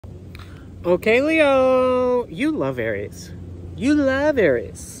Okay, Leo, you love Aries. You love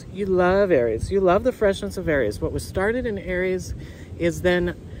Aries. You love Aries. You love the freshness of Aries. What was started in Aries is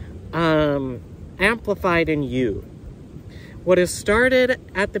then amplified in you. What is started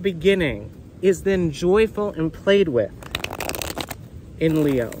at the beginning is then joyful and played with in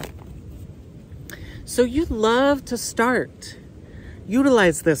Leo. So you love to start.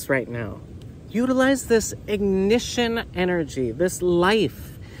 Utilize this right now. Utilize this ignition energy, this life,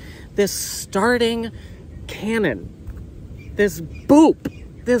 this starting cannon, this boop,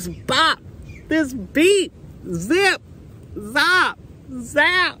 this bop, this beat, zip, zop,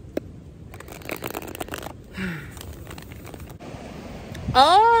 zap.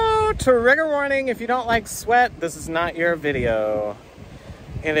 Oh, trigger warning, if you don't like sweat, this is not your video.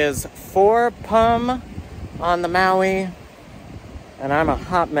 It is 4 pum on the Maui, and I'm a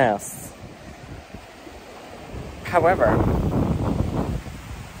hot mess. However,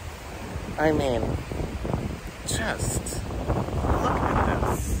 I mean, just look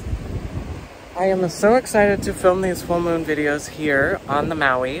at this. I am so excited to film these full moon videos here on the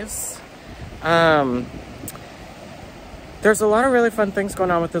Mauis. There's a lot of really fun things going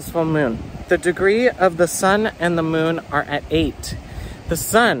on with this full moon. The degree of the sun and the moon are at 8. The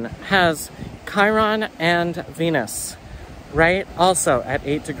sun has Chiron and Venus, right? Also at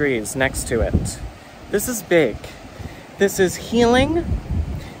 8 degrees next to it. This is big. This is healing.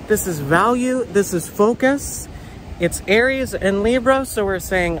 This is value. This is focus. It's Aries and Libra, so we're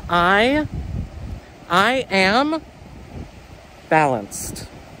saying I am balanced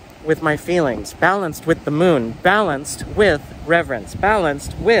with my feelings, balanced with the moon, balanced with reverence,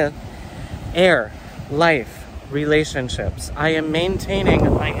 balanced with air, life, relationships. I am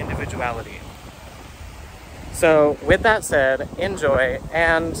maintaining my individuality. So with that said, enjoy,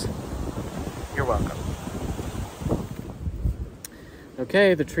 and you're welcome.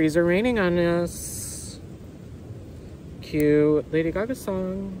 Okay, the trees are raining on us. Cue Lady Gaga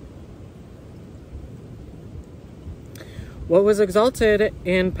song. What was exalted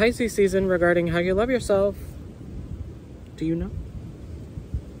in Pisces season regarding how you love yourself? Do you know?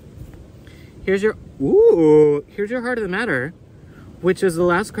 Here's your heart of the matter, which is the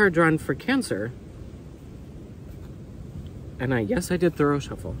last card drawn for Cancer. And yes, I did thorough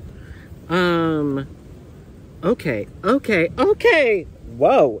shuffle. Okay.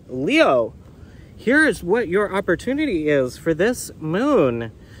 Whoa, Leo. Here's what your opportunity is for this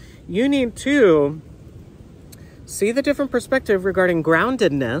moon. You need to see the different perspective regarding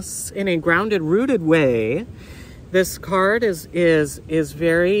groundedness in a grounded, rooted way. This card is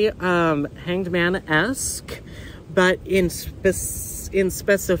very Hanged Man-esque, but in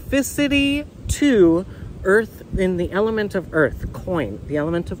specificity to Earth, in the element of Earth, coin, the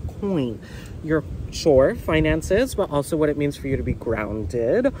element of coin. Your finances, but also what it means for you to be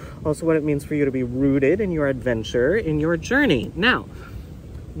grounded, also what it means for you to be rooted in your adventure, in your journey. Now,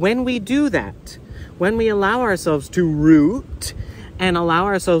 when we do that, when we allow ourselves to root and allow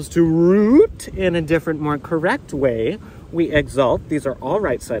ourselves to root in a different, more correct way, we exalt, these are all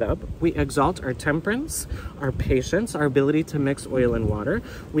right side up, we exalt our temperance, our patience, our ability to mix oil and water.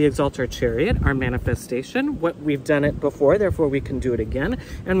 We exalt our chariot, our manifestation, what we've done it before, therefore we can do it again.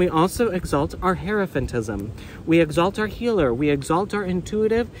 And we also exalt our Hierophantism. We exalt our healer. We exalt our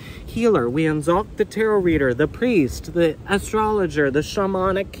intuitive healer. We exalt the tarot reader, the priest, the astrologer, the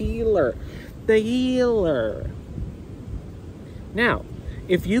shamanic healer, the healer. Now,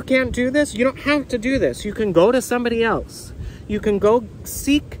 if you can't do this, you don't have to do this. You can go to somebody else. You can go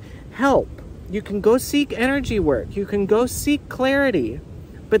seek help. You can go seek energy work. You can go seek clarity.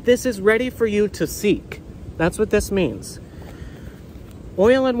 But this is ready for you to seek. That's what this means.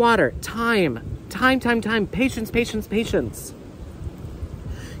 Oil and water, time, patience.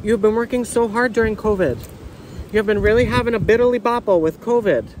 You've been working so hard during COVID. You've been really having a bitterly bopple with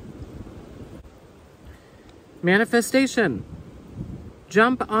COVID. Manifestation.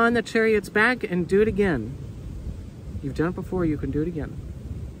 Jump on the chariot's back and do it again. You've done it before, you can do it again.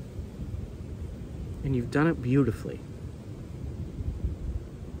 And you've done it beautifully.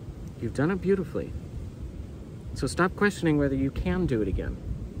 You've done it beautifully. So stop questioning whether you can do it again.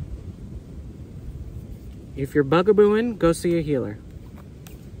 If you're bugabooing, go see a healer.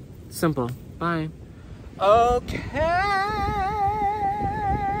 Simple. Bye. Okay.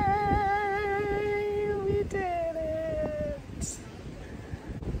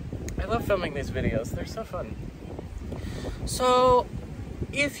 I love filming these videos. They're so fun. So,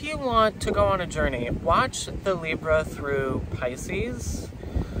 if you want to go on a journey, watch the Libra through Pisces.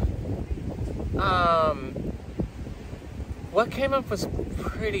 What came up was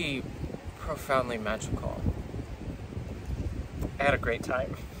pretty profoundly magical. I had a great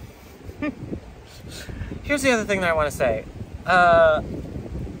time. Here's the other thing that I want to say.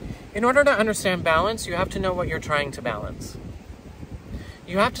 In order to understand balance, you have to know what you're trying to balance.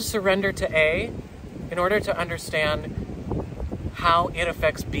 You have to surrender to A in order to understand how it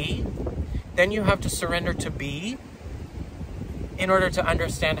affects B. Then you have to surrender to B in order to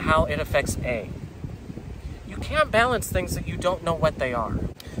understand how it affects A. You can't balance things that you don't know what they are.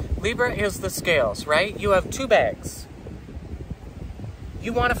 Libra is the scales, right? You have two bags.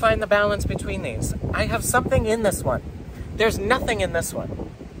 You want to find the balance between these. I have something in this one. There's nothing in this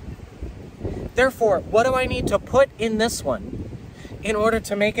one. Therefore, what do I need to put in this one in order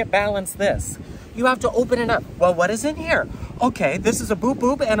to make it balance this? You have to open it up. Well, what is in here? Okay, this is a boop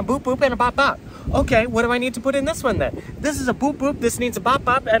boop and a boop boop and a bop bop. Okay, what do I need to put in this one then? This is a boop boop, this needs a bop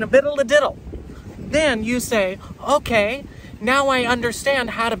bop and a biddle a diddle. Then you say, okay, now I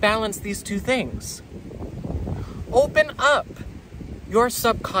understand how to balance these two things. Open up your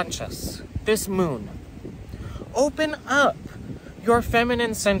subconscious, this moon. Open up your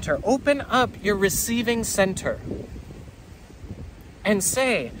feminine center. Open up your receiving center. And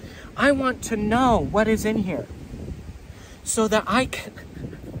say, I want to know what is in here so that I can...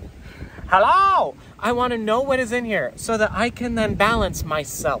 Hello! I want to know what is in here so that I can then balance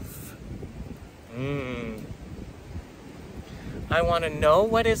myself. I want to know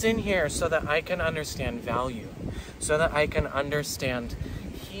what is in here so that I can understand value, so that I can understand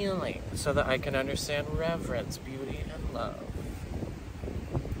healing, so that I can understand reverence, beauty, and love.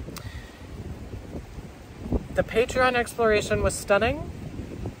 The Patreon exploration was stunning.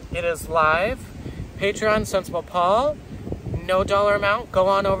 It is live. Patreon, Sensible Paul. No dollar amount. Go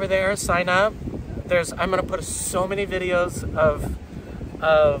on over there, sign up. I'm gonna put so many videos of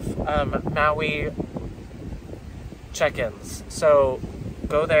Maui check-ins. So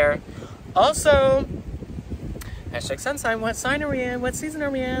go there. Also, hashtag sun sign. What sign are we in? What season are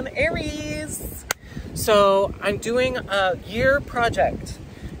we in? Aries. So I'm doing a year project.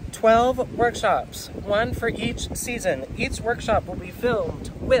 12 workshops, one for each season. Each workshop will be filmed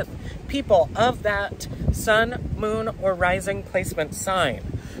with people of that sun, moon, or rising placement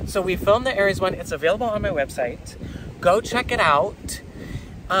sign. So we filmed the Aries one. It's available on my website. Go check it out.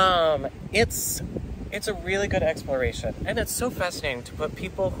 It's a really good exploration. And it's so fascinating to put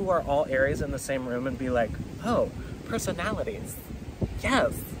people who are all Aries in the same room and be like, oh, personalities.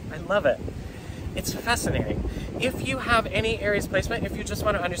 Yes, I love it. It's fascinating. If you have any Aries placement, if you just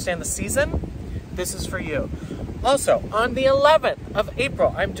want to understand the season, this is for you. Also, on the 11th of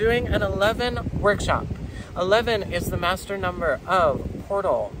April, I'm doing an 11 workshop. 11 is the master number of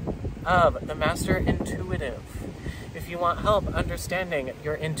Portal, of the Master Intuitive. If you want help understanding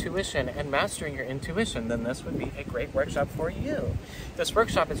your intuition and mastering your intuition, then this would be a great workshop for you. This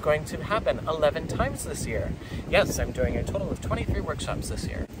workshop is going to happen 11 times this year. Yes, I'm doing a total of 23 workshops this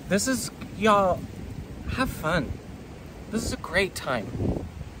year. This is, y'all, have fun. This is a great time.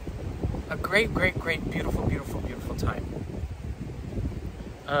 A great, great, great, beautiful, beautiful, beautiful time.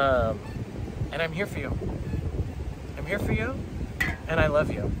 And I'm here for you. I'm here for you, and I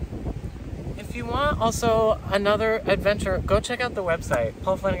love you. If you want also another adventure, go check out the website,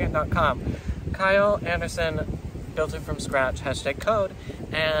 paulflanagan.com. Kyle Anderson built it from scratch, #code,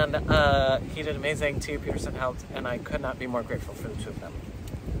 and he did amazing. Tia Peterson helped, and I could not be more grateful for the two of them.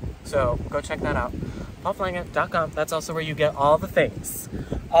 So go check that out, paulflanagan.com. That's also where you get all the things,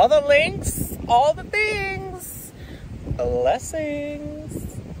 all the links, all the things. Blessings.